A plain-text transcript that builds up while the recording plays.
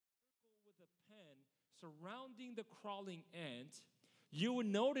surrounding the crawling ant, you will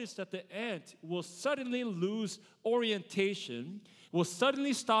notice that the ant will suddenly lose orientation, will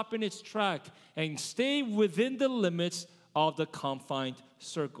suddenly stop in its track, and stay within the limits of the confined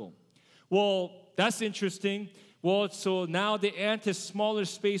circle. Well, that's interesting. Well, so now the ant has smaller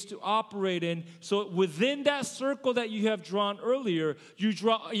space to operate in. So within that circle that you have drawn earlier, you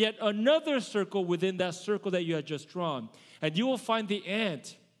draw yet another circle within that circle that you had just drawn. And you will find the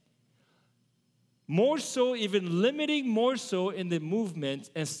ant more so, even limiting more so in the movement,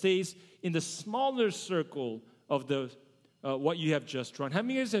 and stays in the smaller circle of the what you have just drawn. How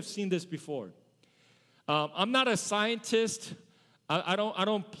many of you guys have seen this before? I'm not a scientist. I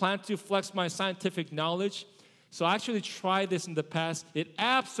don't plan to flex my scientific knowledge. So I actually tried this in the past. It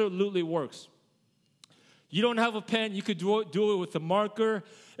absolutely works. You don't have a pen, you could do it with a marker.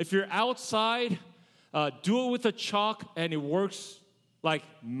 If you're outside, do it with a chalk, and it works like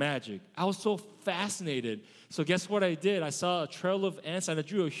magic. I was so fascinated. So guess what I did? I saw a trail of ants, and I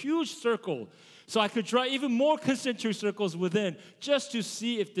drew a huge circle. So I could draw even more concentric circles within, just to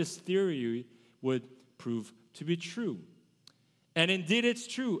see if this theory would prove to be true. And indeed it's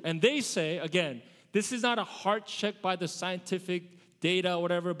true. And they say, again, this is not a hard check by the scientific data or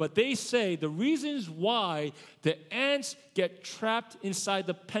whatever, but they say the reasons why the ants get trapped inside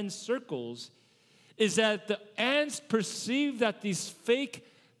the pen circles is that the ants perceive that these fake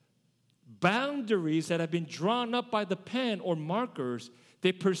boundaries that have been drawn up by the pen or markers,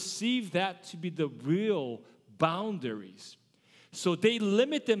 they perceive that to be the real boundaries. So they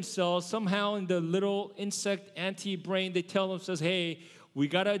limit themselves somehow in the little insect anti-brain. They tell themselves, hey, we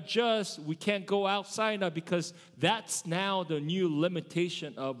got to adjust. We can't go outside now because that's now the new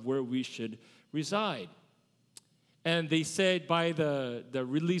limitation of where we should reside. And they said by the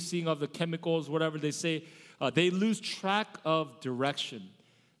releasing of the chemicals, whatever they say, they lose track of direction.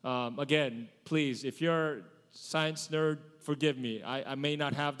 Again, please, if you're a science nerd, forgive me. I may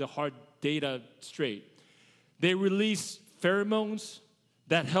not have the hard data straight. They release pheromones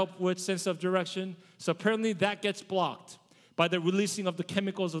that help with sense of direction. So apparently that gets blocked by the releasing of the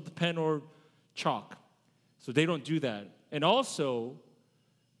chemicals of the pen or chalk. So they don't do that. And also,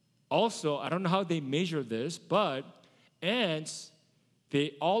 I don't know how they measure this, but ants,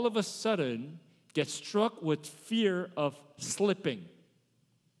 they all of a sudden get struck with fear of slipping.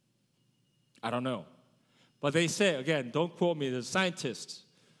 I don't know. But they say, again, don't quote me, the scientists,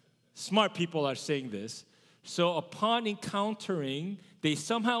 smart people are saying this. So upon encountering, they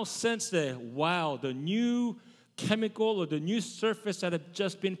somehow sense that, wow, the new chemical or the new surface that had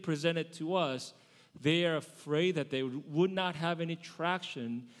just been presented to us, they are afraid that they would not have any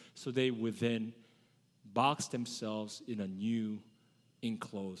traction, so they would then box themselves in a new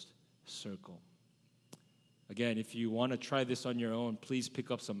enclosed circle. Again, if you want to try this on your own, please pick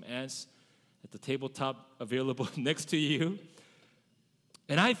up some ants at the tabletop available next to you.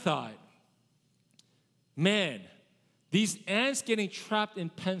 And I thought, man, these ants getting trapped in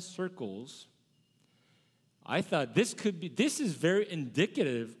pen circles, I thought this is very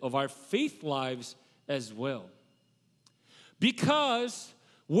indicative of our faith lives as well. Because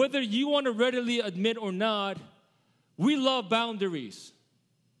whether you want to readily admit or not, we love boundaries.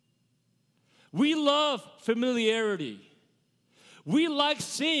 We love familiarity. We like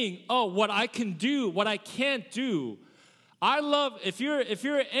seeing, what I can do, what I can't do. I love, if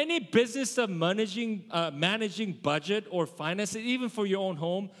you're any business of managing budget or finances, even for your own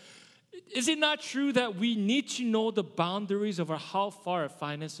home, is it not true that we need to know the boundaries of how far our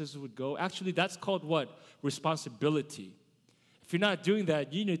finances would go? Actually, that's called what? Responsibility. If you're not doing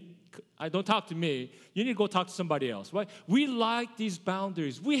that, don't talk to me. You need to go talk to somebody else, right? We like these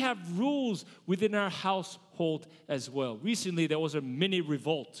boundaries. We have rules within our household as well. Recently, there was a mini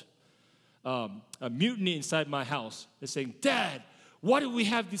revolt, a mutiny inside my house. They're saying, Dad, why do we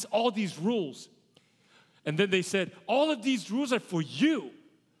have all these rules? And then they said, all of these rules are for you.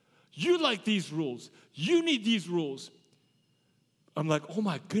 You like these rules. You need these rules. I'm like, oh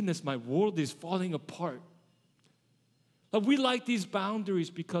my goodness, my world is falling apart. We like these boundaries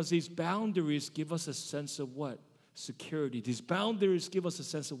because these boundaries give us a sense of what? Security. These boundaries give us a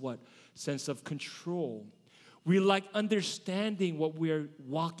sense of what? Sense of control. We like understanding what we are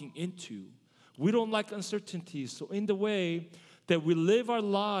walking into. We don't like uncertainties. So in the way that we live our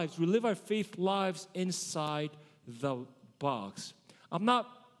lives, we live our faith lives inside the box. I'm not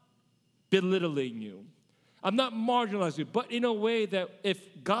belittling you. I'm not marginalizing you, but in a way that if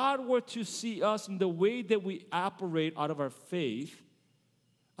God were to see us in the way that we operate out of our faith,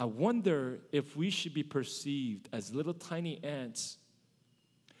 I wonder if we should be perceived as little tiny ants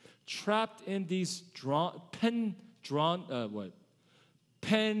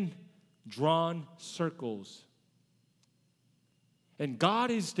pen drawn circles. And God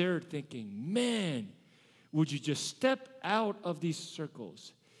is there thinking, man, would you just step out of these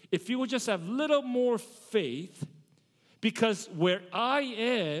circles? If you would just have a little more faith, because where I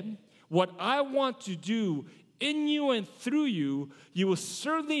am, what I want to do in you and through you, you will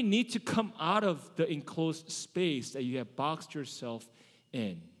certainly need to come out of the enclosed space that you have boxed yourself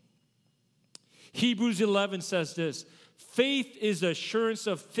in. Hebrews 11 says this, faith is the assurance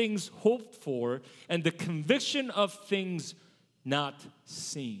of things hoped for and the conviction of things not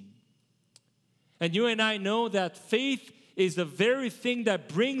seen. And you and I know that faith is the very thing that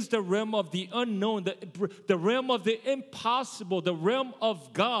brings the realm of the unknown, the realm of the impossible, the realm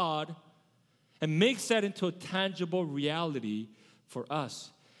of God, and makes that into a tangible reality for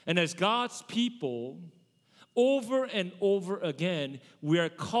us. And as God's people, over and over again, we are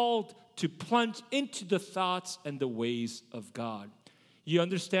called to plunge into the thoughts and the ways of God. You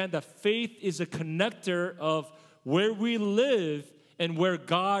understand that faith is a connector of where we live and where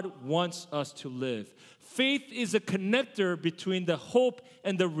God wants us to live. Faith is a connector between the hope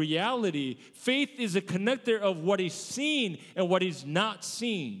and the reality. Faith is a connector of what is seen and what is not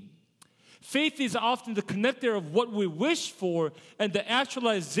seen. Faith is often the connector of what we wish for and the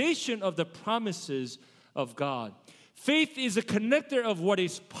actualization of the promises of God. Faith is a connector of what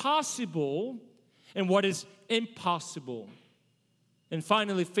is possible and what is impossible. And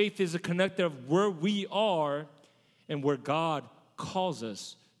finally, faith is a connector of where we are and where God calls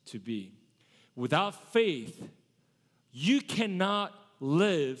us to be. Without faith, you cannot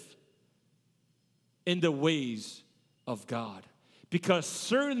live in the ways of God. Because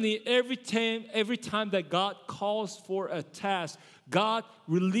certainly every time that God calls for a task, God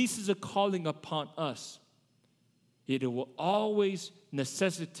releases a calling upon us. It will always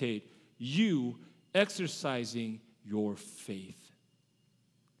necessitate you exercising your faith.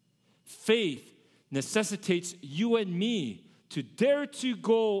 Faith necessitates you and me to dare to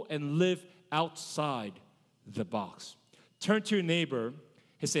go and live outside the box. Turn to your neighbor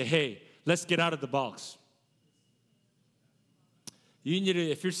and say, hey, let's get out of the box. You need to,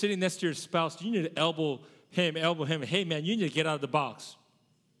 if you're sitting next to your spouse, you need to elbow him. Hey, man, you need to get out of the box.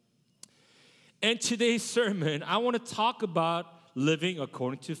 And today's sermon, I want to talk about living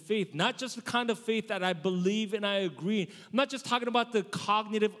according to faith. Not just the kind of faith that I believe and I agree. I'm not just talking about the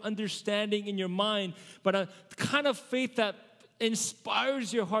cognitive understanding in your mind, but the kind of faith that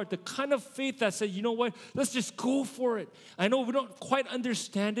inspires your heart, the kind of faith that says, you know what, let's just go for it. I know we don't quite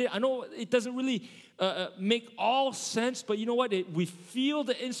understand it. I know it doesn't really make all sense, but you know what, we feel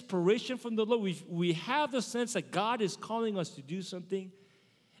the inspiration from the Lord. We have the sense that God is calling us to do something,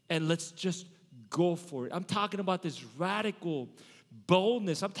 and let's just go for it. I'm talking about this radical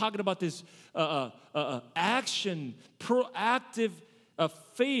boldness. I'm talking about this action, proactive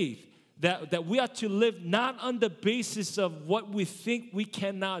faith that we are to live not on the basis of what we think we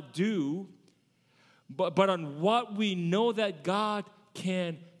cannot do, but on what we know that God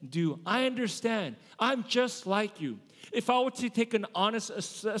can do. I understand. I'm just like you. If I were to take an honest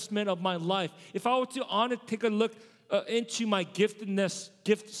assessment of my life, if I were to take a look into my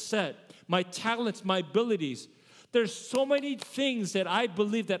gift set, my talents, my abilities, there's so many things that I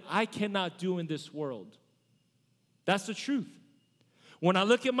believe that I cannot do in this world. That's the truth. When I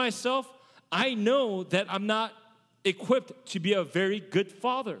look at myself, I know that I'm not equipped to be a very good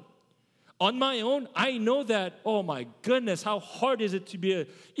father. On my own, I know that, oh my goodness, how hard is it to be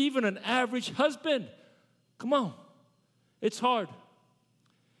even an average husband? Come on, it's hard.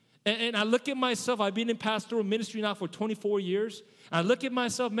 And I look at myself, I've been in pastoral ministry now for 24 years. I look at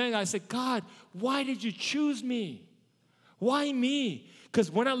myself, man, I say, God, why did you choose me? Why me? Because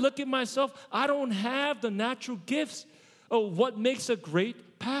when I look at myself, I don't have the natural gifts of what makes a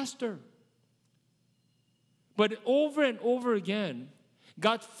great pastor. But over and over again,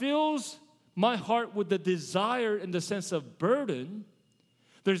 God fills my heart with the desire in the sense of burden.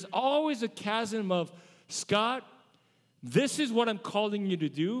 There's always a chasm of, Scott, this is what I'm calling you to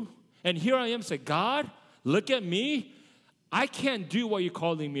do. And here I am saying, God, look at me. I can't do what you're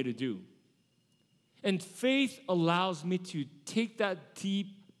calling me to do. And faith allows me to take that deep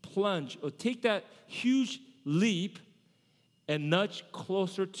plunge or take that huge leap and nudge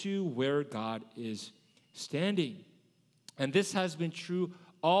closer to where God is standing. And this has been true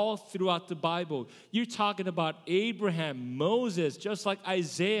all throughout the Bible. You're talking about Abraham, Moses, just like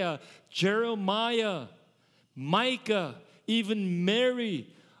Isaiah, Jeremiah, Micah, even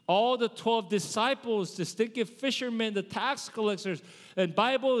Mary, all the 12 disciples, the stinking fishermen, the tax collectors. And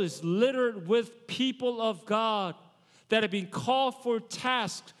Bible is littered with people of God that have been called for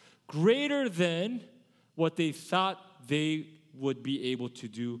tasks greater than what they thought they would be able to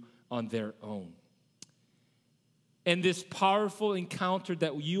do on their own. In this powerful encounter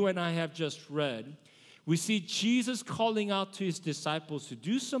that you and I have just read, we see Jesus calling out to his disciples to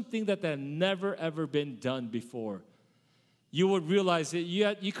do something that had never, ever been done before. You would realize that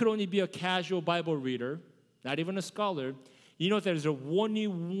you could only be a casual Bible reader, not even a scholar. You know there's only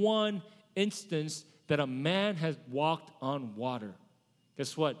one instance that a man has walked on water.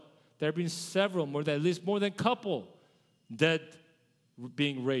 Guess what? There have been several, at least more than a couple dead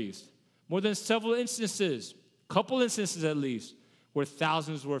being raised. More than several instances, couple instances at least, where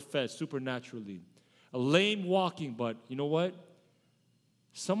thousands were fed supernaturally. A lame walking, but you know what?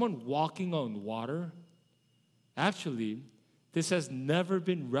 Someone walking on water, actually, this has never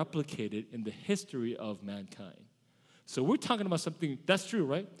been replicated in the history of mankind. So we're talking about something, that's true,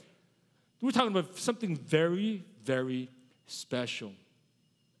 right? We're talking about something very, very special.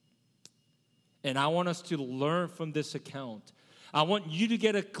 And I want us to learn from this account. I want you to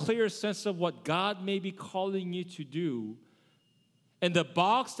get a clear sense of what God may be calling you to do. And the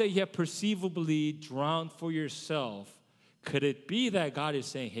box that you have perceivably drawn for yourself, could it be that God is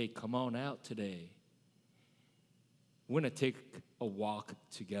saying, hey, come on out today. We're going to take a walk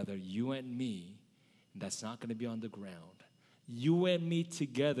together, you and me, and that's not going to be on the ground. You and me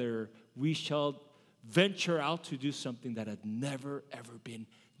together, we shall venture out to do something that had never, ever been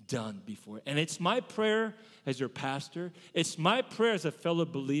done before. And it's my prayer as your pastor, it's my prayer as a fellow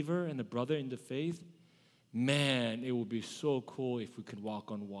believer and a brother in the faith, man, it would be so cool if we could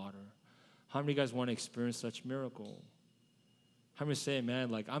walk on water. How many of you guys want to experience such miracle? How many say, man,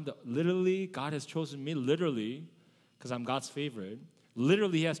 like literally, God has chosen me, literally, because I'm God's favorite.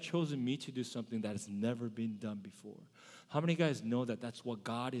 Literally, he has chosen me to do something that has never been done before. How many of you guys know that that's what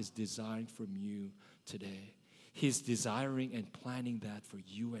God is desiring from you today? He's desiring and planning that for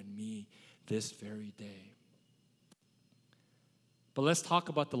you and me this very day. But let's talk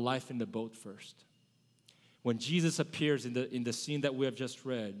about the life in the boat first. When Jesus appears in the scene that we have just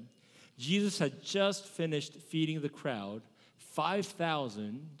read, Jesus had just finished feeding the crowd.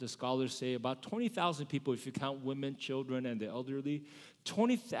 5,000, the scholars say, about 20,000 people, if you count women, children, and the elderly.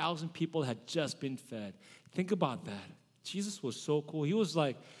 20,000 people had just been fed. Think about that. Jesus was so cool. He was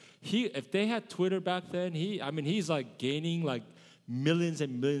like, if they had Twitter back then, he's like gaining like millions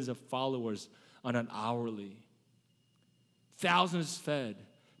and millions of followers on an hourly. Thousands fed.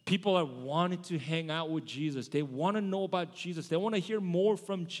 People are wanting to hang out with Jesus. They want to know about Jesus. They want to hear more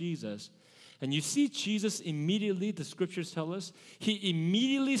from Jesus. And you see Jesus immediately, the scriptures tell us, he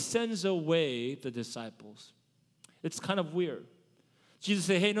immediately sends away the disciples. It's kind of weird. Jesus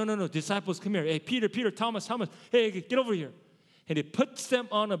said, hey, no, disciples, come here. Hey, Peter, Thomas, hey, get over here. And he puts them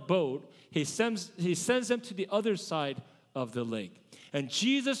on a boat. He sends them to the other side of the lake. And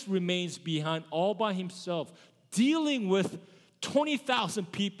Jesus remains behind all by himself, dealing with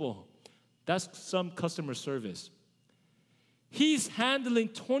 20,000 people. That's some customer service. He's handling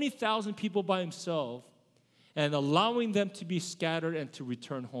 20,000 people by himself and allowing them to be scattered and to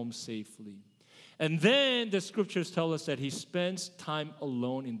return home safely. And then the scriptures tell us that he spends time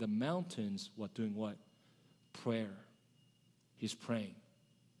alone in the mountains. Doing what? Prayer. He's praying.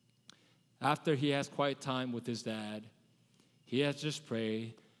 After he has quiet time with his dad, he has just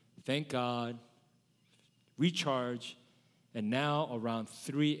prayed, thank God, recharge, and now around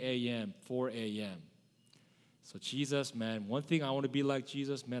 3 a.m., 4 a.m., so Jesus, man, one thing I want to be like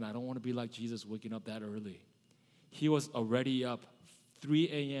Jesus, man, I don't want to be like Jesus waking up that early. He was already up 3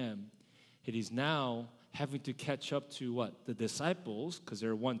 a.m. and he's now having to catch up to what? The disciples, because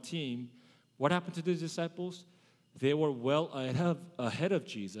they're one team. What happened to the disciples? They were well ahead of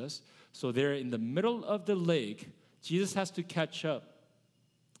Jesus, so they're in the middle of the lake. Jesus has to catch up.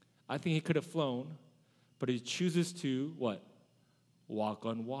 I think he could have flown, but he chooses to, what? Walk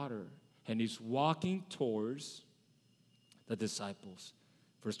on water. And he's walking towards the disciples.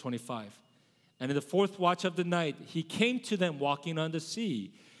 Verse 25. And in the fourth watch of the night, he came to them walking on the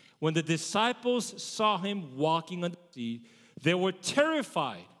sea. When the disciples saw him walking on the sea, they were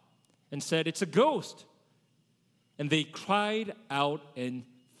terrified and said, it's a ghost. And they cried out in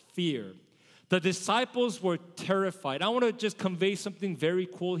fear. The disciples were terrified. I want to just convey something very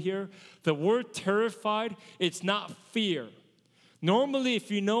cool here. The word terrified, it's not fear. Normally,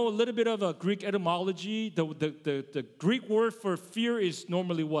 if you know a little bit of a Greek etymology, the Greek word for fear is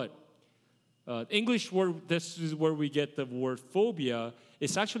normally what? English word, this is where we get the word phobia.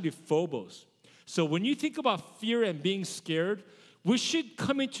 It's actually phobos. So when you think about fear and being scared, we should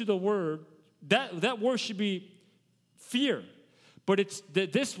come into the word, that word should be fear. But it's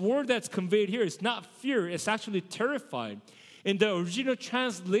this word that's conveyed here is not fear, it's actually terrified. In the original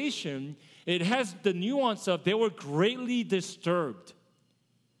translation, it has the nuance of they were greatly disturbed.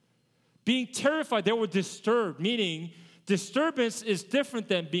 Being terrified, they were disturbed, meaning disturbance is different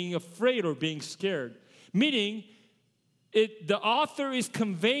than being afraid or being scared. Meaning, the author is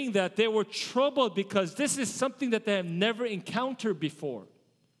conveying that they were troubled because this is something that they have never encountered before.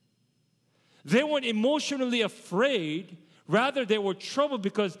 They weren't emotionally afraid. Rather, they were troubled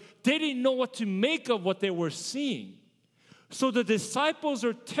because they didn't know what to make of what they were seeing. So the disciples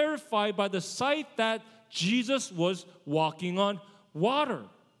are terrified by the sight that Jesus was walking on water.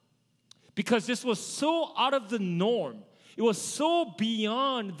 Because this was so out of the norm. It was so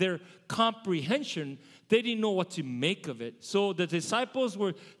beyond their comprehension, they didn't know what to make of it. So the disciples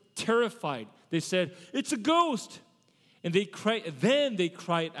were terrified. They said, "It's a ghost." And they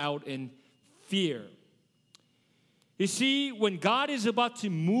cried out in fear. You see, when God is about to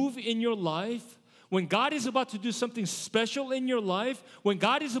move in your life, when God is about to do something special in your life, when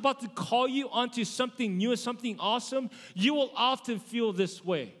God is about to call you onto something new and something awesome, you will often feel this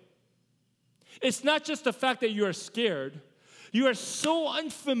way. It's not just the fact that you are scared. You are so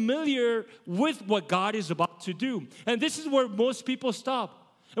unfamiliar with what God is about to do. And this is where most people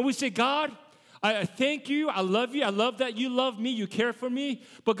stop. And we say, "God, I thank you. I love you. I love that you love me. You care for me.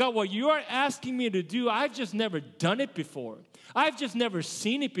 But God, what you are asking me to do, I've just never done it before. I've just never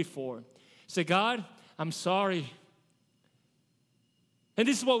seen it before." Say, "God, I'm sorry." And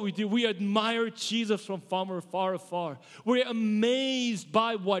this is what we do. We admire Jesus from far, afar. We're amazed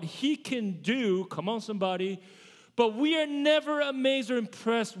by what He can do. Come on, somebody. But we are never amazed or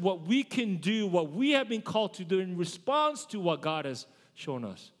impressed what we can do, what we have been called to do in response to what God has shown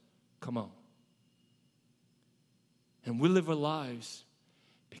us. Come on. And we live our lives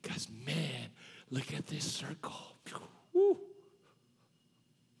because, man, look at this circle. Woo.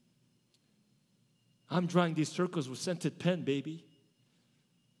 I'm drawing these circles with scented pen, baby.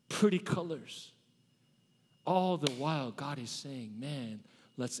 Pretty colors. All the while, God is saying, "Man,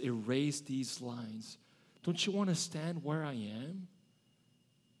 let's erase these lines. Don't you want to stand where I am?"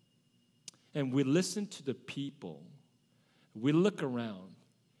 And we listen to the people. We look around.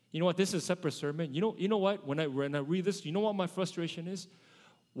 You know what? This is a separate sermon. You know what? When I read this, you know what my frustration is?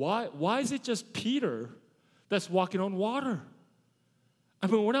 Why is it just Peter that's walking on water? I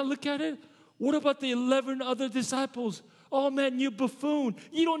mean, when I look at it, what about the 11 other disciples? Oh man, you buffoon.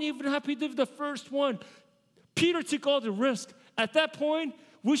 You don't even have to be the first one. Peter took all the risk. At that point,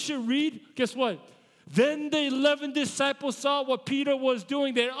 we should read, guess what? Then the 11 disciples saw what Peter was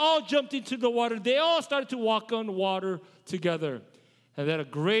doing. They all jumped into the water. They all started to walk on water together. And they had a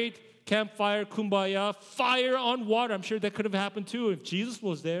great campfire, kumbaya, fire on water. I'm sure that could have happened too if Jesus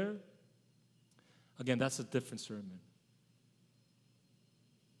was there. Again, that's a different sermon.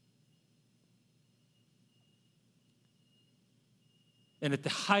 And at the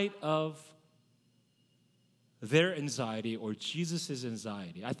height of their anxiety or Jesus'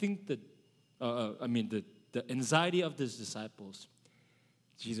 anxiety, I think that, the anxiety of these disciples,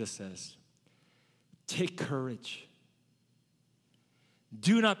 Jesus says, "Take courage.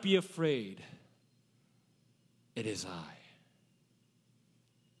 Do not be afraid. It is I."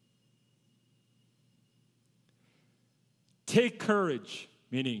 Take courage,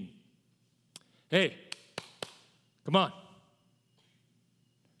 meaning, hey, come on.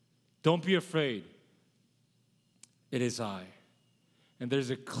 Don't be afraid. It is I. And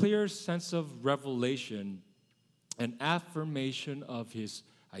there's a clear sense of revelation and affirmation of His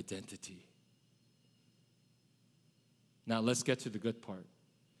identity. Now let's get to the good part.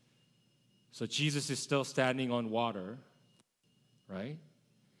 So Jesus is still standing on water, right?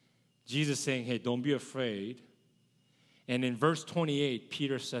 Jesus saying, "Hey, don't be afraid." And in verse 28,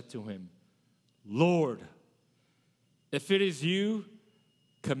 Peter said to Him, "Lord, if it is you,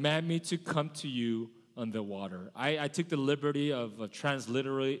 command me to come to you on the water." I took the liberty of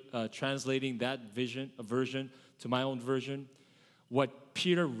translating that version to my own version. What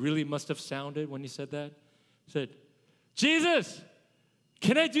Peter really must have sounded when he said that, he said, "Jesus,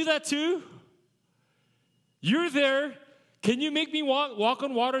 can I do that too? You're there. Can you make me walk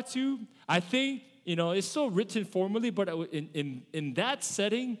on water too?" I think, it's so written formally, but in that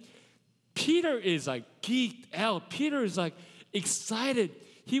setting, Peter is like geeked out. Peter is like excited.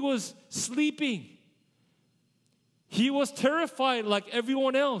 He was sleeping. He was terrified like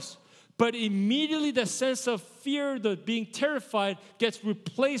everyone else. But immediately the sense of fear, the being terrified, gets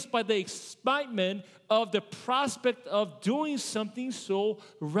replaced by the excitement of the prospect of doing something so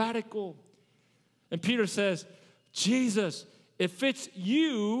radical. And Peter says, "Jesus, if it's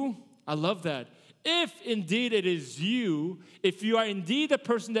you," I love that. "If indeed it is you, if you are indeed the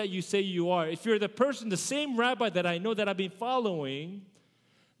person that you say you are, if you're the person, the same rabbi that I know that I've been following,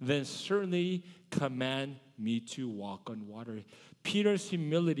 then certainly command me to walk on water." Peter's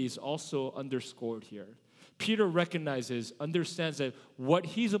humility is also underscored here. Peter understands that what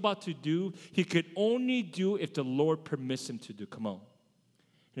he's about to do, he could only do if the Lord permits him to do. Come on.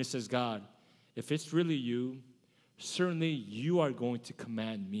 And he says, God, if it's really you, certainly you are going to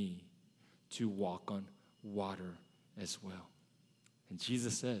command me to walk on water as well. And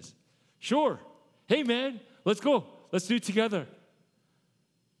Jesus says, sure. Hey, man, let's go. Let's do it together.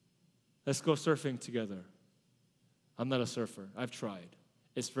 Let's go surfing together. I'm not a surfer. I've tried.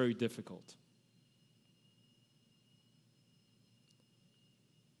 It's very difficult.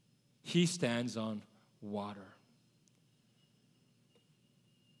 He stands on water.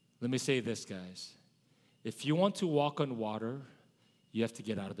 Let me say this, guys. If you want to walk on water, you have to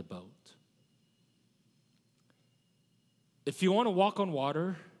get out of the boat. If you want to walk on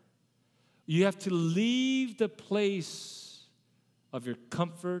water, you have to leave the place of your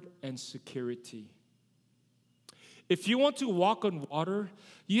comfort and security. If you want to walk on water,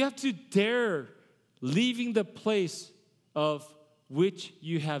 you have to dare leaving the place of which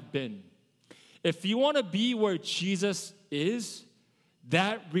you have been. If you want to be where Jesus is,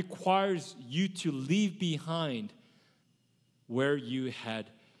 that requires you to leave behind where you had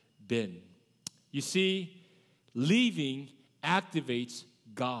been. You see, leaving activates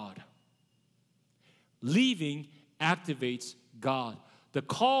God. Leaving activates God. The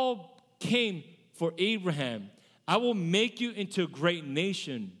call came for Abraham. I will make you into a great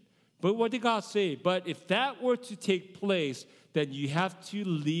nation. But what did God say? But if that were to take place, then you have to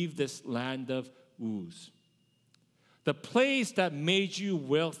leave this land of Uz. The place that made you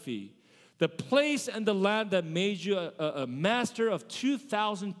wealthy. The place and the land that made you a master of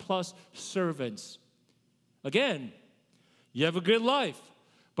 2,000 plus servants. Again, you have a good life,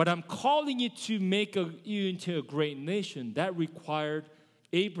 but I'm calling you to make you into a great nation. That required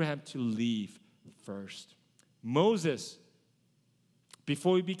Abraham to leave first. Moses,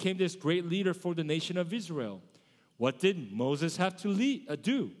 before he became this great leader for the nation of Israel, what did Moses have to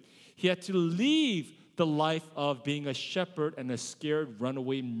do? He had to leave the life of being a shepherd and a scared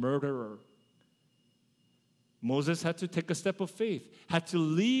runaway murderer. Moses had to take a step of faith, had to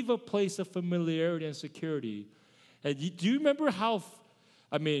leave a place of familiarity and security. And do you remember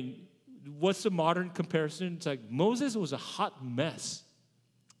what's the modern comparison? It's like Moses was a hot mess.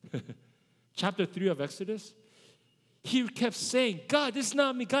 Chapter 3 of Exodus. He kept saying, God, this is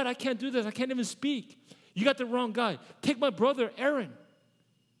not me. God, I can't do this. I can't even speak. You got the wrong guy. Take my brother, Aaron.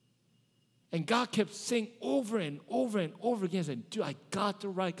 And God kept saying over and over and over again, saying, dude, I got the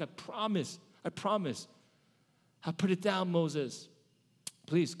right guy. I promise. I put it down, Moses.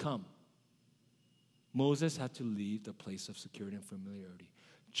 Please come. Moses had to leave the place of security and familiarity.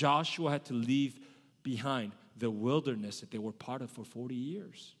 Joshua had to leave behind the wilderness that they were part of for 40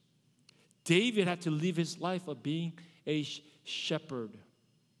 years. David had to leave his life of being a shepherd.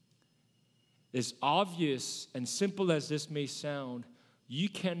 As obvious and simple as this may sound, you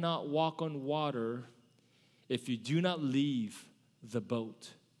cannot walk on water if you do not leave the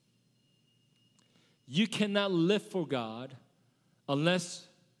boat. You cannot live for God unless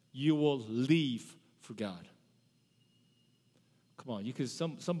you will leave for God. Come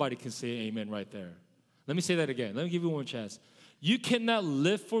on, somebody can say amen right there. Let me say that again. Let me give you one chance. You cannot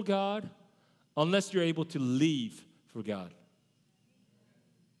live for God unless you're able to leave for God.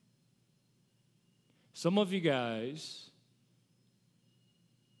 Some of you guys,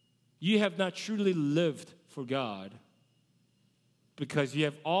 you have not truly lived for God because you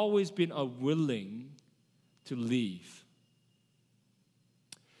have always been unwilling to leave.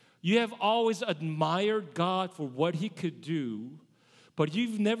 You have always admired God for what He could do, but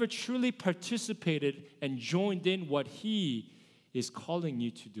you've never truly participated and joined in what He is calling you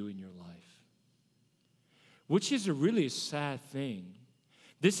to do in your life, which is a really sad thing.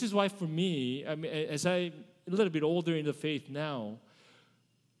 This is why for me, as I'm a little bit older in the faith now,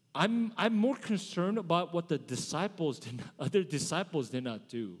 I'm more concerned about what the other disciples did not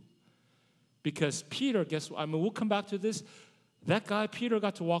do. Because Peter, we'll come back to this. That guy, Peter,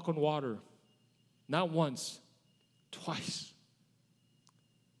 got to walk on water. Not once, twice.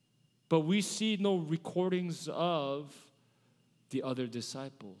 But we see no recordings of the other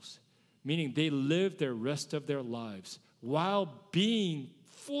disciples. Meaning they lived the rest of their lives while being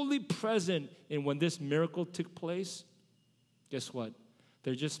fully present in when this miracle took place. Guess what?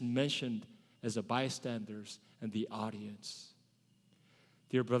 They're just mentioned as the bystanders and the audience.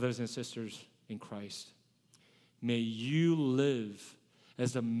 Dear brothers and sisters in Christ, may you live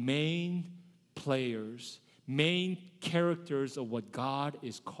as the main players, main characters of what God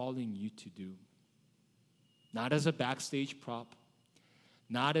is calling you to do. Not as a backstage prop,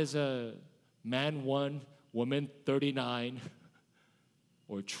 not as a man 1, woman 39,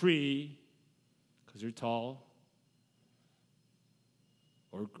 or tree, because you're tall,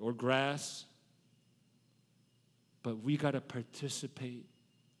 or grass. But we got to participate.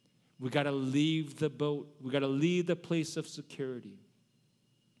 We got to leave the boat. We got to leave the place of security.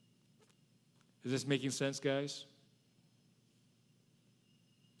 Is this making sense, guys?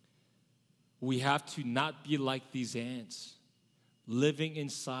 We have to not be like these ants, living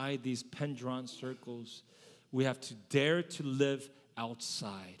inside these pen-drawn circles. We have to dare to live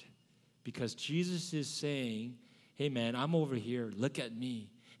outside, because Jesus is saying, hey man, I'm over here, look at me.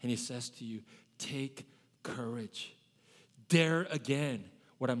 And he says to you, take courage. Dare again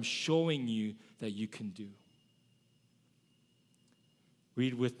what I'm showing you that you can do.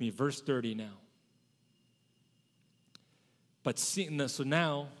 Read with me, verse 30 now. But so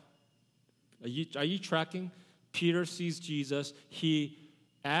now, are you tracking? Peter sees Jesus. He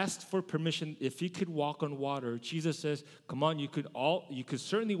asked for permission if he could walk on water. Jesus says, come on, you could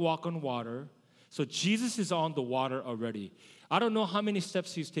certainly walk on water. So Jesus is on the water already. I don't know how many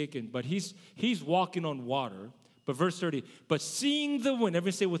steps he's taken, but he's walking on water. But verse 30, but seeing the wind,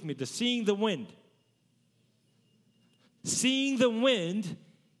 everyone say with me, seeing the wind. Seeing the wind,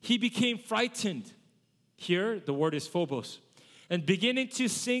 he became frightened. Here, the word is phobos. And beginning to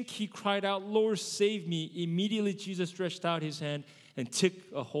sink, he cried out, Lord, save me. Immediately, Jesus stretched out his hand and took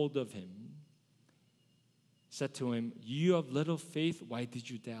a hold of him. Said to him, you have little faith, why did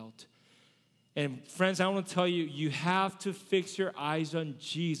you doubt? And friends, I want to tell you, you have to fix your eyes on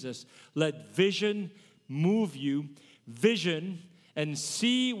Jesus. Let vision move you. Vision, and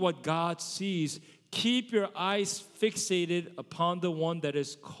see what God sees. Keep your eyes fixated upon the one that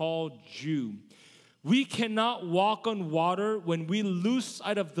is called you. We cannot walk on water when we lose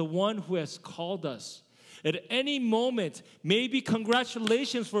sight of the one who has called us. At any moment, maybe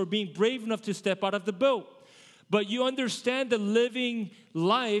congratulations for being brave enough to step out of the boat. But you understand that living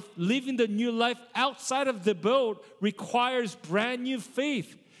the new life outside of the boat requires brand new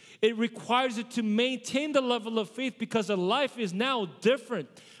faith. It requires it to maintain the level of faith because the life is now different.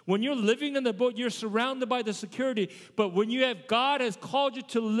 When you're living in the boat, you're surrounded by the security. But when you have God has called you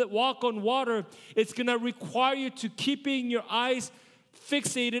to walk on water, it's going to require you to keeping your eyes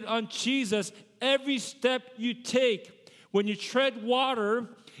fixated on Jesus every step you take. When you tread water,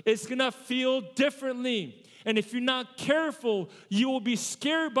 it's going to feel differently. And if you're not careful, you will be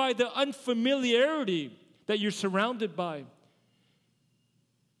scared by the unfamiliarity that you're surrounded by.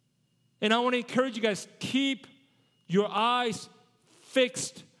 And I want to encourage you guys, keep your eyes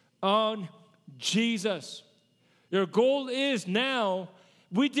fixed on Jesus. Your goal is now,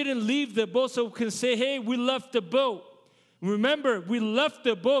 we didn't leave the boat so we can say, hey, we left the boat. Remember, we left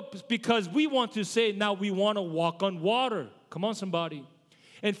the boat because we want to say, now we want to walk on water. Come on, somebody.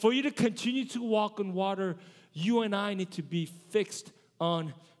 And for you to continue to walk on water, you and I need to be fixed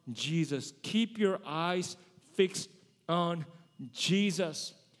on Jesus. Keep your eyes fixed on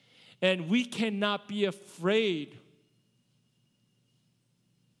Jesus. And we cannot be afraid.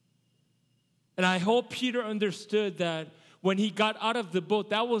 And I hope Peter understood that when he got out of the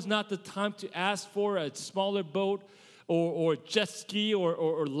boat, that was not the time to ask for a smaller boat or jet ski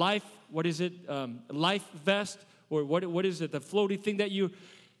or life, life vest, or what is it, the floaty thing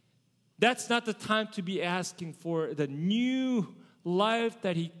that's not the time to be asking for. The new life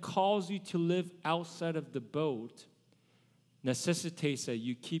that he calls you to live outside of the boat necessitates that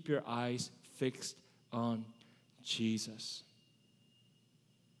you keep your eyes fixed on Jesus.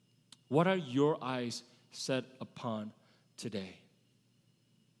 What are your eyes set upon today?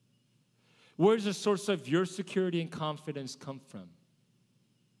 Where does the source of your security and confidence come from?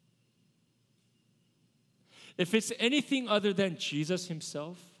 If it's anything other than Jesus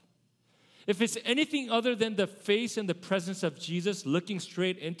himself, if it's anything other than the face and the presence of Jesus looking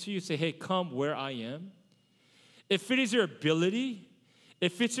straight into you, say, hey, come where I am. If it is your ability,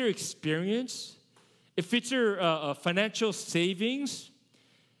 if it's your experience, if it's your financial savings,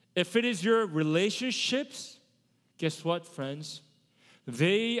 if it is your relationships, guess what, friends?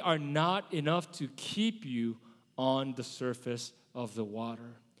 They are not enough to keep you on the surface of the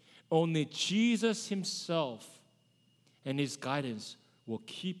water. Only Jesus himself and his guidance will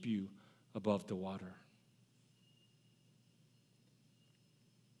keep you above the water.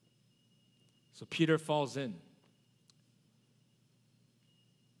 So Peter falls in.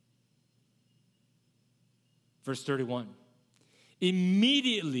 Verse 31.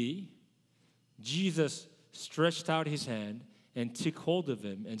 Immediately, Jesus stretched out his hand and took hold of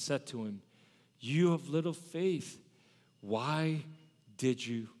him and said to him, you have little faith. Why did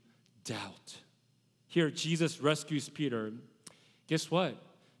you doubt? Here, Jesus rescues Peter. Guess what?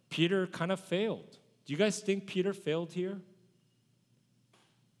 Peter kind of failed. Do you guys think Peter failed here?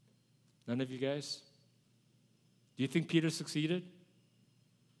 None of you guys? Do you think Peter succeeded?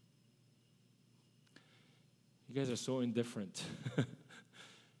 You guys are so indifferent.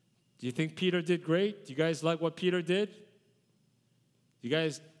 Do you think Peter did great? Do you guys like what Peter did? You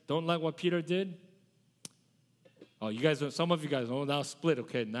guys don't like what Peter did? Oh, you guys, some of you guys, now split.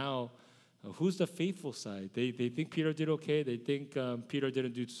 Okay, now who's the faithful side? They think Peter did okay. They think Peter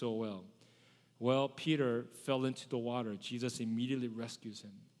didn't do so well. Well, Peter fell into the water. Jesus immediately rescues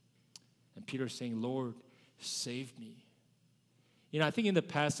him. And Peter's saying, Lord, save me. I think in the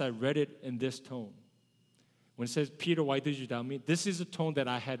past I read it in this tone. When it says, Peter, why did you doubt me? This is a tone that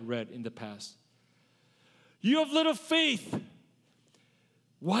I had read in the past. You have little faith.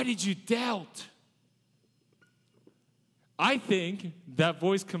 Why did you doubt? I think that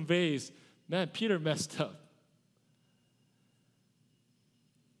voice conveys, man, Peter messed up.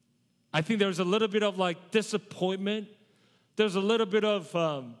 I think there's a little bit of like disappointment. There's a little bit of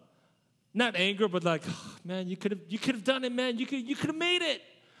not anger, but like, oh, man, you could have done it, man. You could have made it.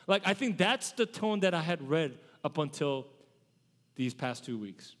 Like, I think that's the tone that I had read up until these past 2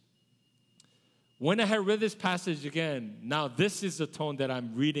 weeks. When I had read this passage again, now this is the tone that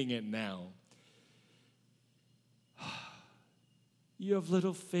I'm reading it now. You have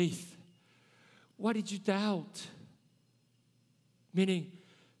little faith. Why did you doubt? Meaning,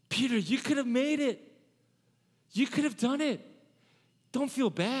 Peter, you could have made it. You could have done it. Don't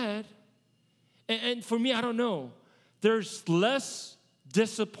feel bad. And for me, I don't know. There's less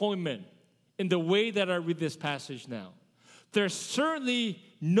disappointment in the way that I read this passage now. There's certainly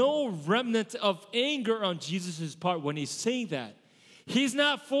no remnant of anger on Jesus' part when he's saying that. He's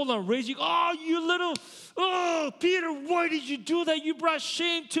not full on raging, Peter, why did you do that? You brought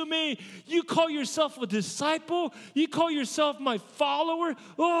shame to me. You call yourself a disciple? You call yourself my follower?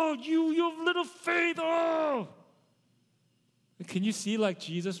 Oh, you have little faith. Oh. Can you see like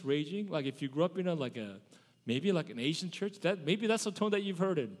Jesus raging? Like if you grew up in maybe like an Asian church, maybe that's the tone that you've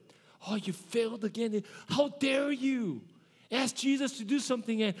heard in. Oh, you failed again. How dare you? Ask Jesus to do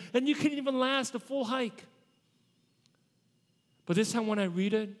something and you couldn't even last a full hike. But this time when I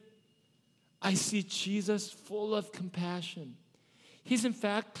read it, I see Jesus full of compassion. He's in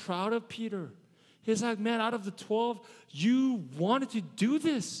fact proud of Peter. He's like, man, out of the 12, you wanted to do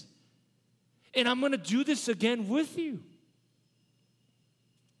this. And I'm going to do this again with you.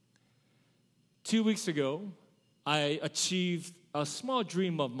 2 weeks ago, I achieved a small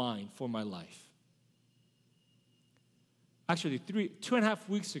dream of mine for my life. Actually, 2.5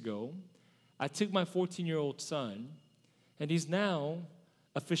 weeks ago, I took my 14-year-old son, and he's now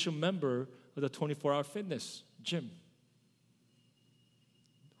official member of the 24-hour fitness gym.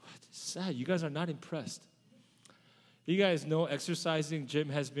 What? Sad. You guys are not impressed. You guys know exercising gym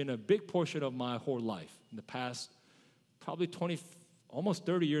has been a big portion of my whole life in the past probably almost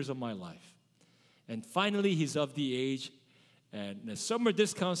 30 years of my life. And finally, he's of the age, and the summer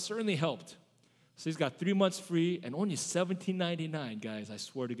discount certainly helped. So he's got 3 months free and only $17.99, guys, I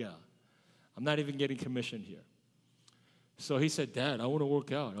swear to God. I'm not even getting commission here. So he said, Dad, I want to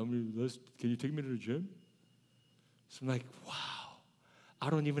work out. Can you take me to the gym? So I'm like, wow, I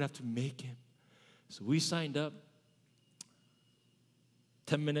don't even have to make him. So we signed up,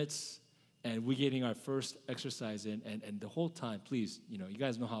 10 minutes, and we're getting our first exercise in. And the whole time, please, you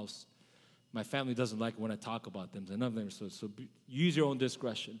guys know how my family doesn't like when I talk about them. So use your own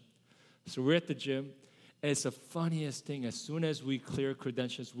discretion. So we're at the gym, and it's the funniest thing. As soon as we clear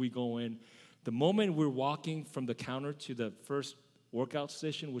credentials, we go in. The moment we're walking from the counter to the first workout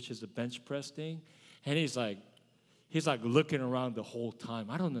station, which is the bench press thing, and he's like looking around the whole time.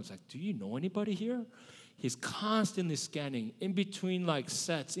 I don't know. It's like, do you know anybody here? He's constantly scanning in between like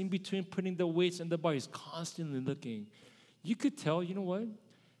sets, in between putting the weights in the bar. He's constantly looking. You could tell, you know what?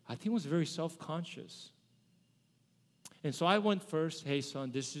 I think he was very self-conscious. And so I went first. Hey,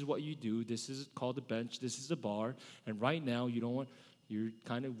 son, this is what you do. This is called the bench. This is the bar. And right now,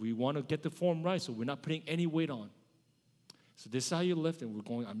 we want to get the form right, so we're not putting any weight on. So this is how you lift, and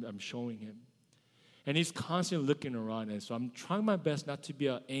I'm showing him. And he's constantly looking around, and so I'm trying my best not to be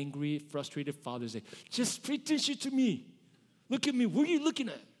an angry, frustrated father. Say, just pay attention to me. Look at me. What are you looking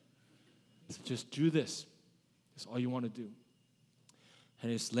at? So just do this. That's all you want to do.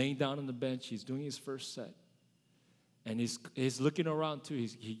 And he's laying down on the bench. He's doing his first set. And he's looking around too.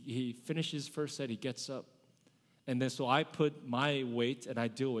 He finishes his first set. He gets up. And then so I put my weight and I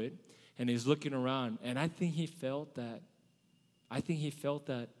do it. And he's looking around. And I think he felt that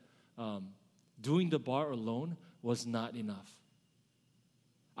doing the bar alone was not enough.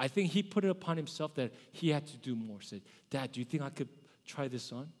 I think he put it upon himself that he had to do more. Said, Dad, do you think I could try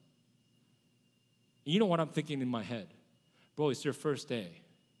this on? You know what I'm thinking in my head? Bro, it's your first day.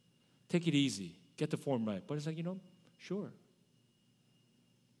 Take it easy. Get the form right. But it's like, sure.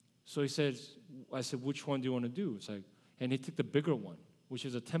 So I said, which one do you want to do? It's like, and he took the bigger one, which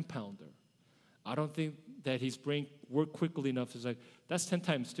is a 10-pounder. I don't think that his brain worked quickly enough. It's like, that's 10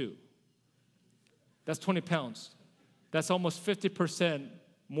 times 2. That's 20 pounds. That's almost 50%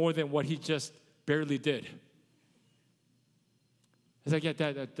 more than what he just barely did. He's like, yeah,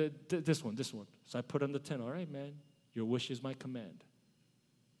 Dad, this one. So I put on the 10. All right, man, your wish is my command.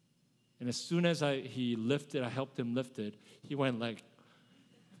 And as soon as he lifted, I helped him lift it, he went like,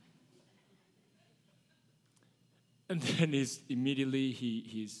 and then his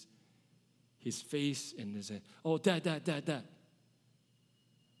face and he said, oh, Dad.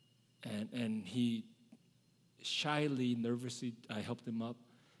 And he shyly, nervously, I helped him up.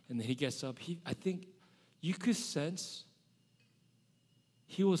 And then he gets up. I think you could sense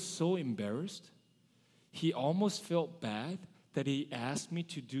he was so embarrassed. He almost felt bad that he asked me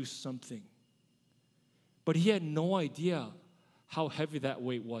to do something. But he had no idea how heavy that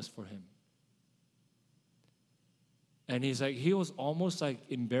weight was for him. And he was almost like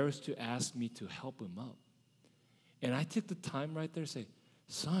embarrassed to ask me to help him up. And I took the time right there to say,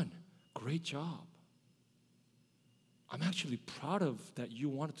 son, great job. I'm actually proud of that you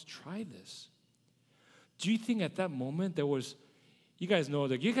wanted to try this. Do you think at that moment there was, you guys know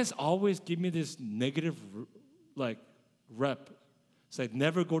that you guys always give me this negative rep. It's like,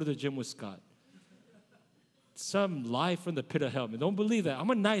 never go to the gym with Scott. Some lie from the pit of hell. Don't believe that. I'm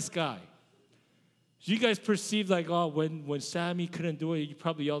a nice guy. You guys perceive like, oh, when Sammy couldn't do it, you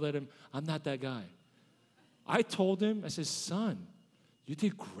probably yelled at him. I'm not that guy. I told him, I said, son, you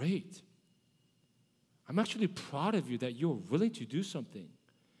did great. I'm actually proud of you that you're willing to do something.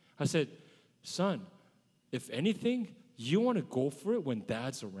 I said, son, if anything, you want to go for it when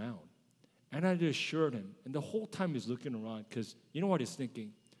Dad's around. And I just assured him. And the whole time he's looking around because you know what he's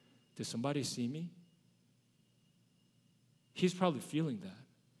thinking? Did somebody see me? He's probably feeling that.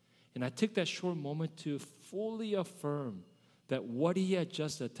 And I took that short moment to fully affirm that what he had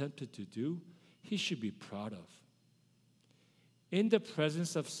just attempted to do, he should be proud of. In the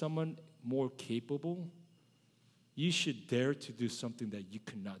presence of someone more capable, you should dare to do something that you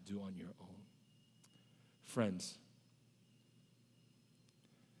could not do on your own. Friends,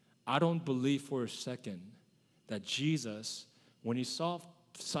 I don't believe for a second that Jesus, when he saw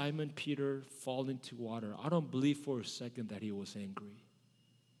Simon Peter fall into water, I don't believe for a second that he was angry.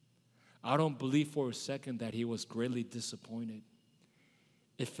 I don't believe for a second that he was greatly disappointed.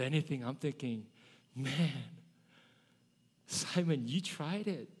 If anything, I'm thinking, man, Simon, you tried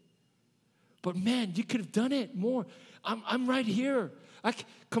it. But man, you could have done it more. I'm right here.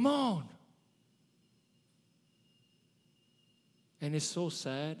 Come on. And it's so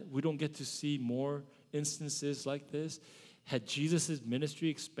sad we don't get to see more instances like this. Had Jesus' ministry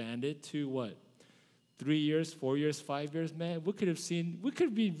expanded to what? 3 years, 4 years, 5 years, man, we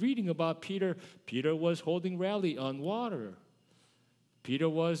could be reading about Peter. Peter was holding rally on water. Peter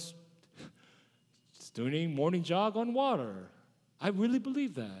was doing morning jog on water. I really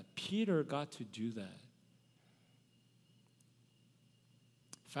believe that. Peter got to do that.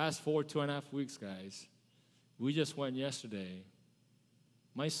 Fast forward 2.5 weeks, guys. We just went yesterday.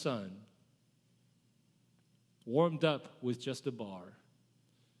 My son warmed up with just a bar.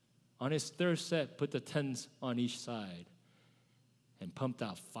 On his third set, put the 10s on each side and pumped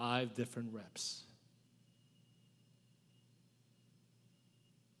out 5 different reps.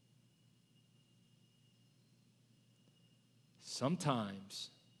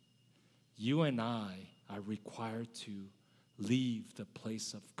 Sometimes you and I are required to leave the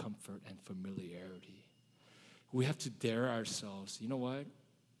place of comfort and familiarity. We have to dare ourselves. You know what?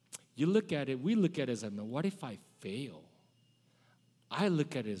 We look at it as, man, what if I fail? I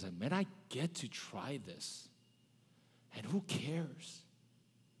look at it as, man, I get to try this. And who cares?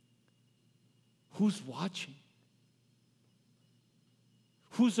 Who's watching?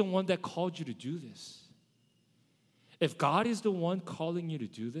 Who's the one that called you to do this? If God is the one calling you to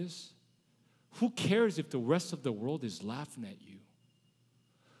do this, who cares if the rest of the world is laughing at you?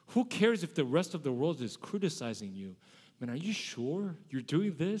 Who cares if the rest of the world is criticizing you? Man, are you sure you're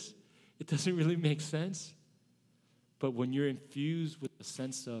doing this? It doesn't really make sense. But when you're infused with a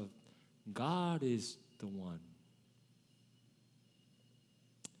sense of God is the one,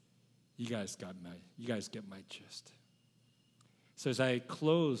 you guys get my gist. So as I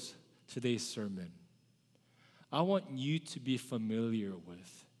close today's sermon, I want you to be familiar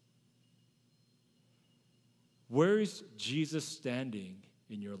with, where is Jesus standing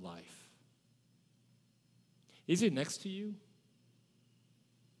in your life? Is he next to you?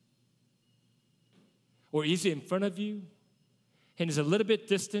 Or is he in front of you? and is a little bit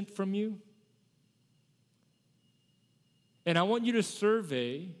distant from you. And I want you to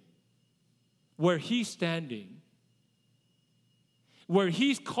survey where he's standing, where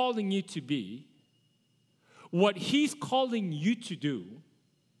he's calling you to be, what he's calling you to do,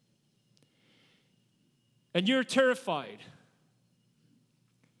 and you're terrified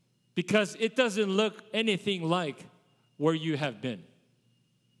because it doesn't look anything like where you have been.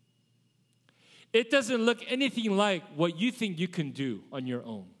 It doesn't look anything like what you think you can do on your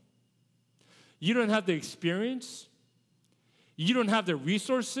own. You don't have the experience. You don't have the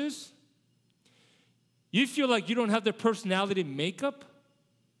resources. You feel like you don't have the personality makeup.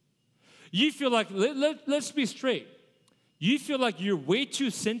 You feel like, let's be straight. You feel like you're way too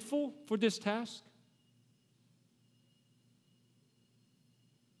sinful for this task.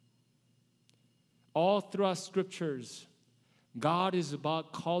 All throughout scriptures, God is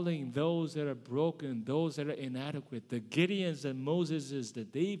about calling those that are broken, those that are inadequate, the Gideons and Moseses, the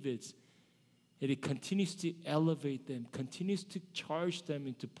Davids, and He continues to elevate them, continues to charge them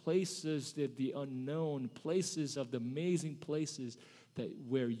into places of the unknown, places of the amazing places that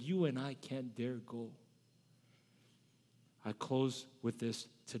where you and I can't dare go. I close with this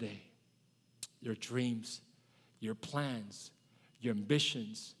today. Your dreams, your plans, your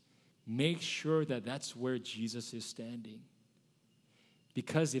ambitions, make sure that that's where Jesus is standing.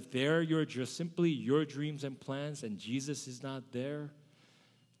 Because if they're just simply your dreams and plans and Jesus is not there,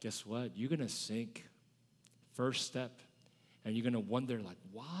 guess what? You're going to sink. First step. And you're going to wonder, like,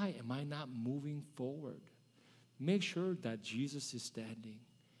 why am I not moving forward? Make sure that Jesus is standing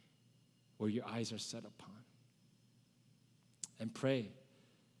where your eyes are set upon. And pray,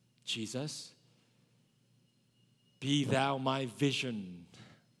 Jesus, be thou my vision.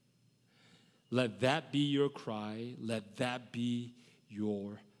 Let that be your cry. Let that be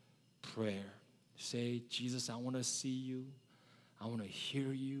your prayer. Say, Jesus, I want to see you. I want to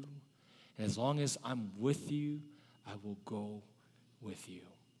hear you. And as long as I'm with you, I will go with you.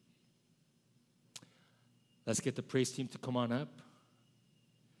 Let's get the praise team to come on up.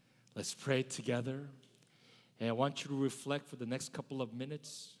 Let's pray together. And I want you to reflect for the next couple of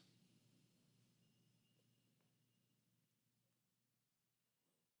minutes.